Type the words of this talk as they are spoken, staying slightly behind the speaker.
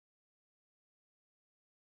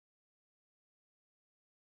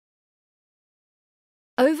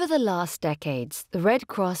Over the last decades, the Red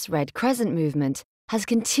Cross Red Crescent movement has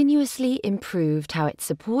continuously improved how it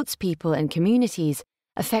supports people and communities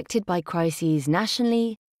affected by crises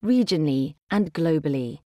nationally, regionally, and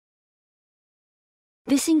globally.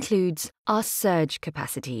 This includes our surge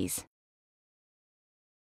capacities.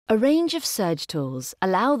 A range of surge tools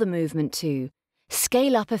allow the movement to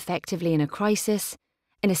scale up effectively in a crisis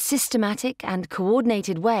in a systematic and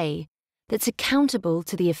coordinated way that's accountable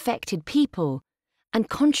to the affected people and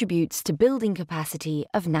contributes to building capacity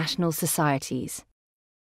of national societies.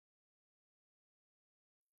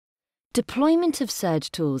 Deployment of surge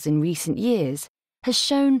tools in recent years has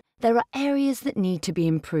shown there are areas that need to be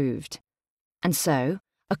improved, and so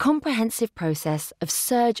a comprehensive process of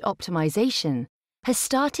surge optimisation has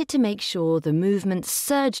started to make sure the movement's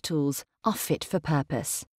surge tools are fit for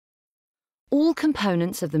purpose. All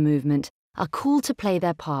components of the movement are called to play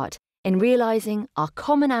their part in realising our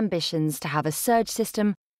common ambitions to have a surge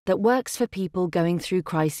system that works for people going through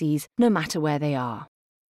crises no matter where they are.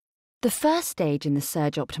 The first stage in the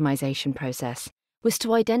surge optimisation process was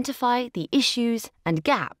to identify the issues and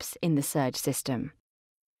gaps in the surge system.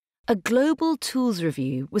 A global tools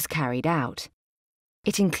review was carried out.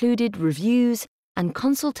 It included reviews and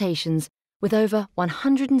consultations with over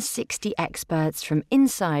 160 experts from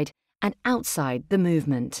inside and outside the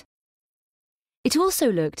movement. It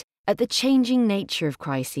also looked at the changing nature of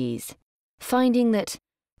crises, finding that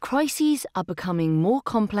crises are becoming more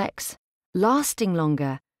complex, lasting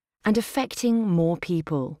longer, and affecting more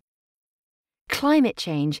people. Climate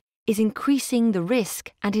change is increasing the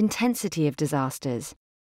risk and intensity of disasters.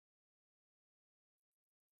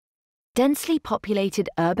 Densely populated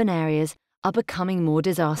urban areas are becoming more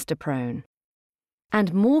disaster-prone,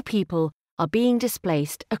 and more people are being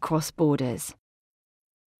displaced across borders.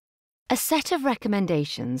 A set of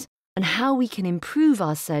recommendations on how we can improve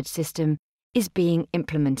our surge system is being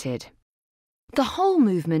implemented. The whole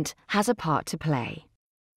movement has a part to play.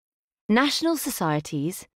 National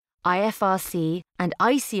societies, IFRC and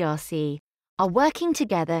ICRC, are working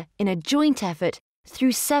together in a joint effort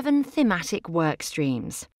through 7 thematic work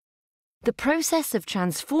streams. The process of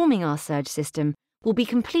transforming our surge system will be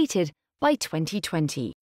completed by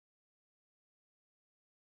 2020.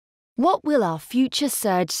 What will our future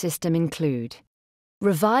surge system include?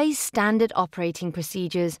 Revised standard operating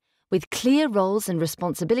procedures with clear roles and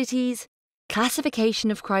responsibilities, classification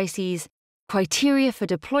of crises, criteria for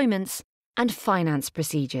deployments, and finance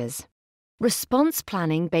procedures. Response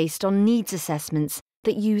planning based on needs assessments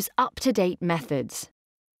that use up-to-date methods.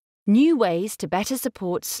 New ways to better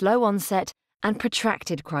support slow onset and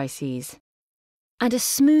protracted crises. And a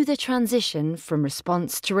smoother transition from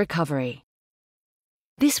response to recovery.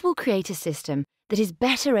 This will create a system that is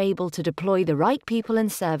better able to deploy the right people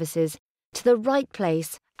and services to the right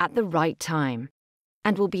place at the right time,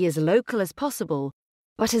 and will be as local as possible,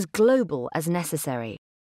 but as global as necessary.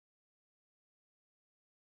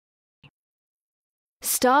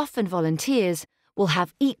 Staff and volunteers will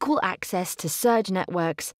have equal access to surge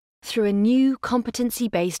networks through a new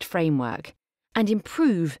competency-based framework and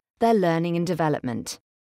improve their learning and development.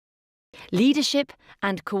 Leadership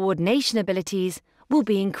and coordination abilities will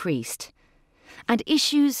be increased, and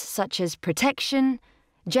issues such as protection,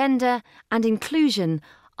 gender, and inclusion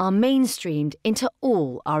are mainstreamed into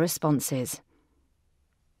all our responses.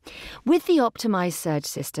 With the optimised surge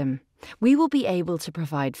system, we will be able to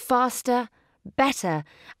provide faster, better,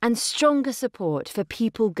 and stronger support for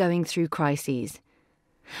people going through crises.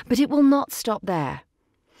 But it will not stop there.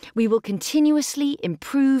 We will continuously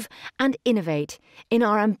improve and innovate in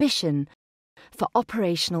our ambition for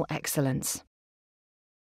operational excellence.